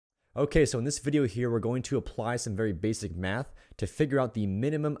Okay, so in this video here, we're going to apply some very basic math to figure out the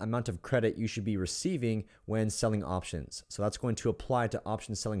minimum amount of credit you should be receiving when selling options. So that's going to apply to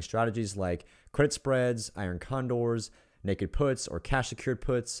option selling strategies like credit spreads, iron condors, naked puts or cash secured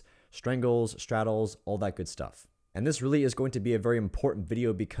puts, strangles, straddles, all that good stuff. And this really is going to be a very important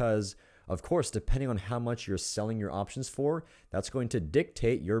video because, of course, depending on how much you're selling your options for, that's going to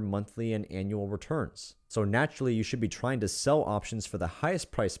dictate your monthly and annual returns. So naturally, you should be trying to sell options for the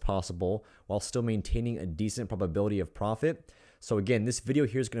highest price possible while still maintaining a decent probability of profit. So again, this video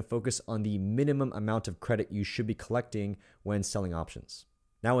here is going to focus on the minimum amount of credit you should be collecting when selling options.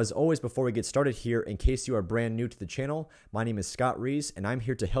 Now, as always, before we get started here, in case you are brand new to the channel, my name is Scott Reese, and I'm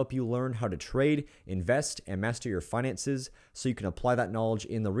here to help you learn how to trade, invest, and master your finances so you can apply that knowledge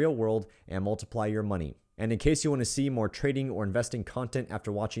in the real world and multiply your money. And in case you want to see more trading or investing content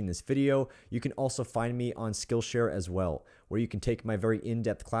after watching this video, you can also find me on SKILLSHARE as well, where you can take my very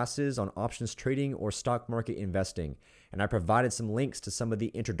in-depth classes on options trading or stock market investing. And I provided some links to some of the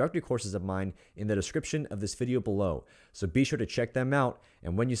introductory courses of mine in the description of this video below. So be sure to check them out.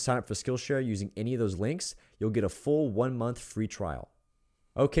 And when you sign up for SKILLSHARE using any of those links, you'll get a full 1-month free trial.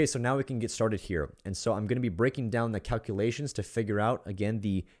 Okay, so now we can get started here. And so I'm going to be breaking down the calculations to figure out, again,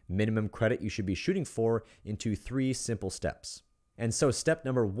 the minimum credit you should be shooting for into 3 simple steps. And so step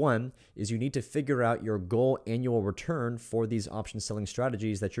number 1 is you need to figure out your goal annual return for these option selling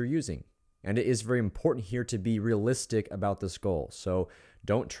strategies that you're using. And it is very important here to be realistic about this goal. So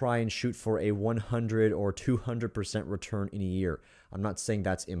don't try and shoot for a 100 or 200% return in a year. I'm not saying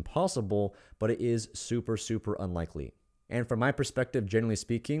that's impossible, but it is super, super unlikely. And from my perspective, generally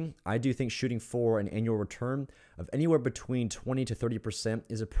speaking, I do think shooting for an annual return of anywhere between 20 to 30%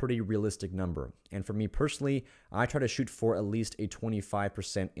 is a pretty realistic number. And for me personally, I try to shoot for at least a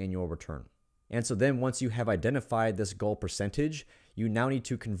 25% annual return. And so then once you have identified this goal percentage, you now need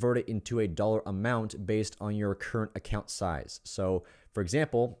to convert it into a dollar amount based on your current account size. So for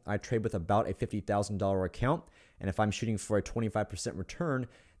example, I trade with about a $50,000 account, and if I'm shooting for a 25% return,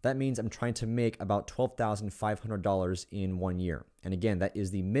 that means I'm trying to make about $12,500 in 1 year. And again, that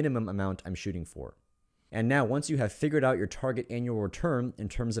is the minimum amount I'm shooting for. And now once you have figured out your target annual return in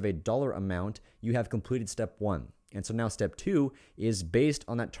terms of a dollar amount, you have completed step 1. And so now step 2 is based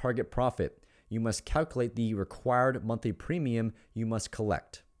on that target profit. You must calculate the required monthly premium you must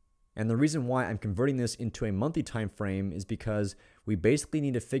collect. And the reason why I'm converting this into a monthly time frame is because we basically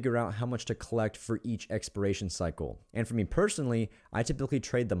need to figure out how much to collect for each expiration cycle. And for me personally, I typically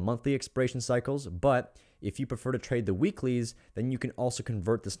trade the monthly expiration cycles, but if you prefer to trade the weeklies, then you can also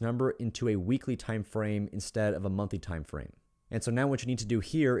convert this number into a weekly time frame instead of a monthly time frame. And so now what you need to do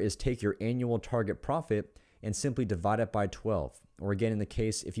here is take your annual target profit and simply divide it by 12. Or again, in the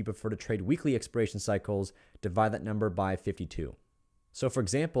case, if you prefer to trade weekly expiration cycles, divide that number by 52. So for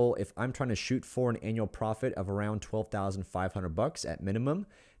example, if I'm trying to shoot for an annual profit of around $12,500 at minimum,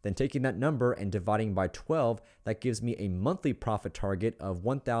 then taking that number and dividing by 12, that gives me a monthly profit target of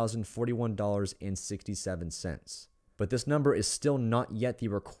 $1,041.67. But this number is still not yet the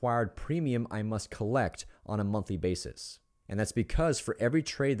required premium I must collect on a monthly basis. And that's because for every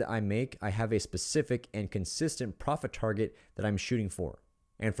trade that I make, I have a specific and consistent profit target that I'm shooting for.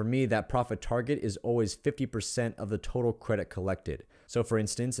 And for me, that profit target is always 50% of the total credit collected. So for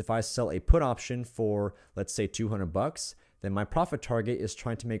instance, if I sell a put option for, let's say $200, then my profit target is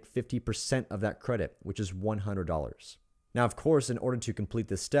trying to make 50% of that credit, which is $100. Now, of course, in order to complete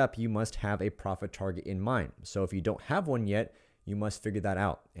this step, you must have a profit target in mind. So if you don't have one yet, you must figure that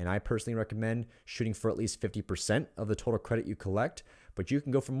out. And I personally recommend shooting for at least 50% of the total credit you collect, but you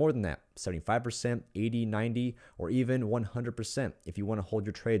can go for more than that, 75%, 80, 90, or even 100% if you want to hold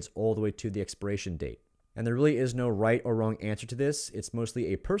your trades all the way to the expiration date. And there really is no right or wrong answer to this. It's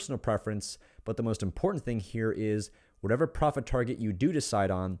mostly a personal preference, but the most important thing here is whatever profit target you do decide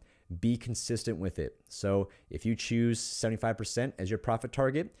on, be consistent with it. So if you choose 75% as your profit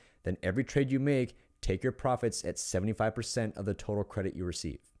target, then every trade you make, take your profits at 75% of the total credit you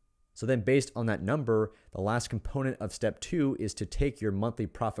receive. So then based on that number, the last component of step 2 is to take your monthly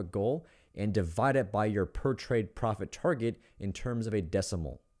profit goal and divide it by your per trade profit target in terms of a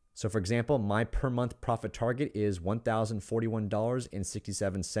decimal. So for example, my per month profit target is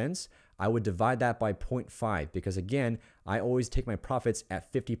 $1,041.67. I would divide that by 0.5 because again, I always take my profits at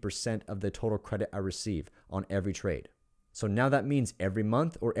 50% of the total credit I receive on every trade. So now that means every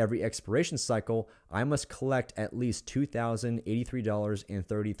month or every expiration cycle, I must collect at least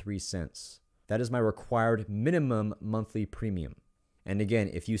 $2,083.33. That is my required minimum monthly premium. And again,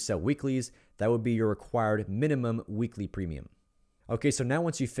 if you sell weeklies, that would be your required minimum weekly premium. Okay, so now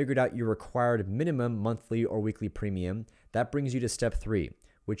once you figured out your required minimum monthly or weekly premium, that brings you to step 3,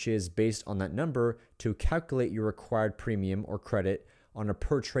 which is based on that number to calculate your required premium or credit on a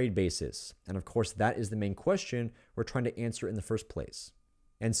per trade basis. And of course, that is the main question we're trying to answer in the first place.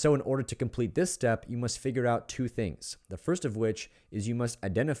 And so in order to complete this step, you must figure out two things. The first of which is you must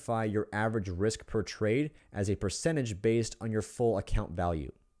identify your average risk per trade as a percentage based on your full account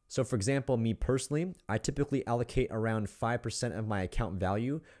value. So for example, me personally, I typically allocate around 5% of my account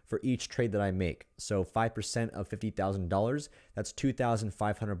value for each trade that I make. So 5% of $50,000, that's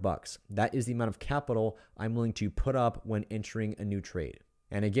 $2,500. That is the amount of capital I'm willing to put up when entering a new trade.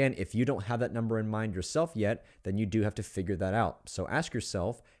 And again, if you don't have that number in mind yourself yet, then you do have to figure that out. So ask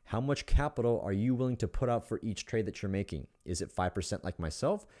yourself, how much capital are you willing to put up for each trade that you're making? Is it 5% like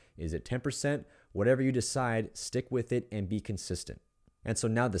myself? Is it 10%? Whatever you decide, stick with it and be consistent. And so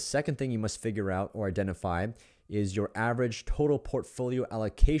now the second thing you must figure out or identify is your average total portfolio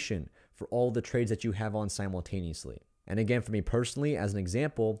allocation for all the trades that you have on simultaneously. And again, for me personally, as an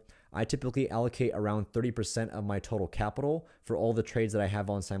example, I typically allocate around 30% of my total capital for all the trades that I have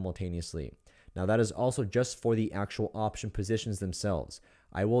on simultaneously. Now that is also just for the actual option positions themselves.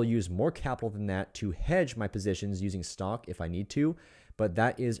 I will use more capital than that to hedge my positions using stock if I need to, but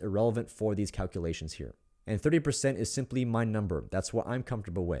that is irrelevant for these calculations here. And 30% is simply my number. That's what I'm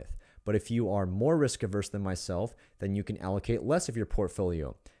comfortable with. But if you are more risk averse than myself, then you can allocate less of your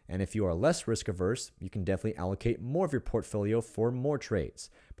portfolio. And if you are less risk averse, you can definitely allocate more of your portfolio for more trades.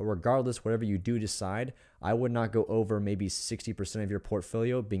 But regardless, whatever you do decide, I would not go over maybe 60% of your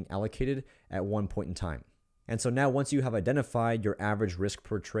portfolio being allocated at one point in time. And so now once you have identified your average risk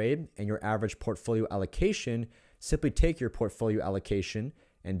per trade and your average portfolio allocation, simply take your portfolio allocation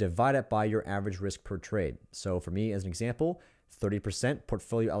and divide it by your average risk per trade. So for me, as an example, 30%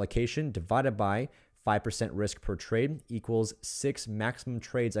 portfolio allocation divided by 5% risk per trade equals 6 maximum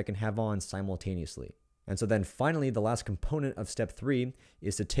trades I can have on simultaneously. And so then finally, the last component of step 3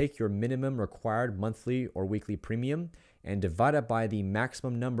 is to take your minimum required monthly or weekly premium and divide it by the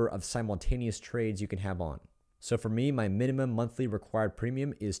maximum number of simultaneous trades you can have on. So for me, my minimum monthly required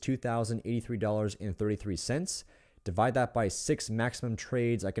premium is $2,083.33. Divide that by 6 maximum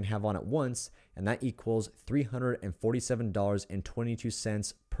trades I can have on at once, and that equals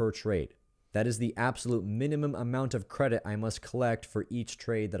 $347.22 per trade. That is the absolute minimum amount of credit I must collect for each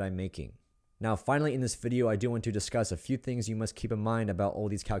trade that I'm making. Now, finally, in this video, I do want to discuss a few things you must keep in mind about all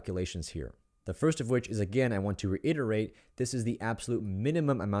these calculations here. The first of which is, again, I want to reiterate, this is the absolute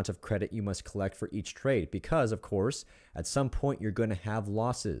minimum amount of credit you must collect for each trade because, of course, at some point you're going to have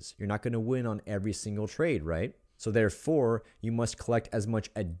losses. You're not going to win on every single trade, right? So therefore, you must collect as much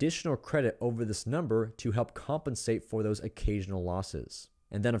additional credit over this number to help compensate for those occasional losses.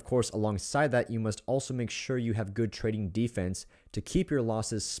 And then of course, alongside that, you must also make sure you have good trading defense to keep your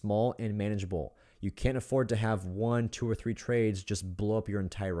losses small and manageable. You can't afford to have 1, 2, or 3 trades just blow up your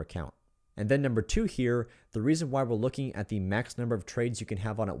entire account. And then number 2 here, the reason why we're looking at the max number of trades you can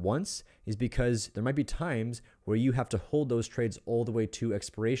have on at once is because there might be times where you have to hold those trades all the way to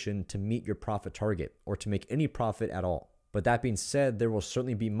expiration to meet your profit target or to make any profit at all. But that being said, there will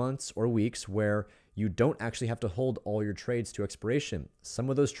certainly be months or weeks where you don't actually have to hold all your trades to expiration. Some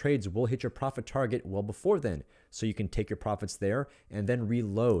of those trades will hit your profit target well before then, so you can take your profits there and then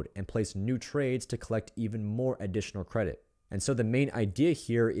reload and place new trades to collect even more additional credit. And so the main idea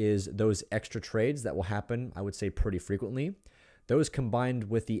here is those extra trades that will happen, I would say pretty frequently, those combined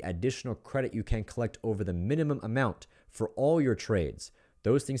with the additional credit you can collect over the minimum amount for all your trades,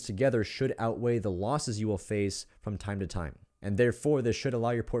 those things together should outweigh the losses you will face from time to time. And therefore, this should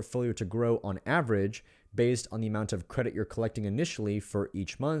allow your portfolio to grow on average based on the amount of credit you're collecting initially for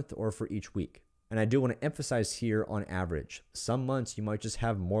each month or for each week. And I do want to emphasize here on average. Some months you might just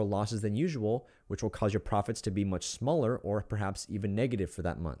have more losses than usual, which will cause your profits to be much smaller or perhaps even negative for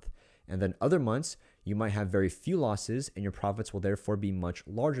that month. And then other months, you might have very few losses and your profits will therefore be much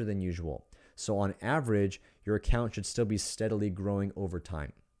larger than usual. So on average, your account should still be steadily growing over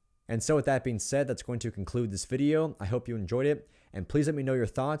time. And so with that being said, that's going to conclude this video. I hope you enjoyed it. And please let me know your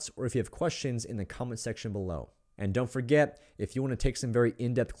thoughts or if you have questions in the comment section below. And don't forget, if you want to take some very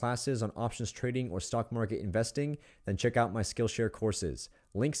in-depth classes on options trading or stock market investing, then check out my SKILLSHARE courses.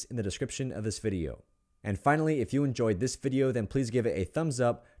 Links in the description of this video. And finally, if you enjoyed this video, then please give it a thumbs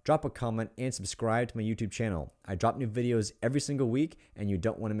up, drop a comment, and subscribe to my YouTube channel. I drop new videos every single week, and you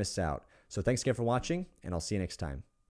don't want to miss out. So thanks again for watching, and I'll see you next time.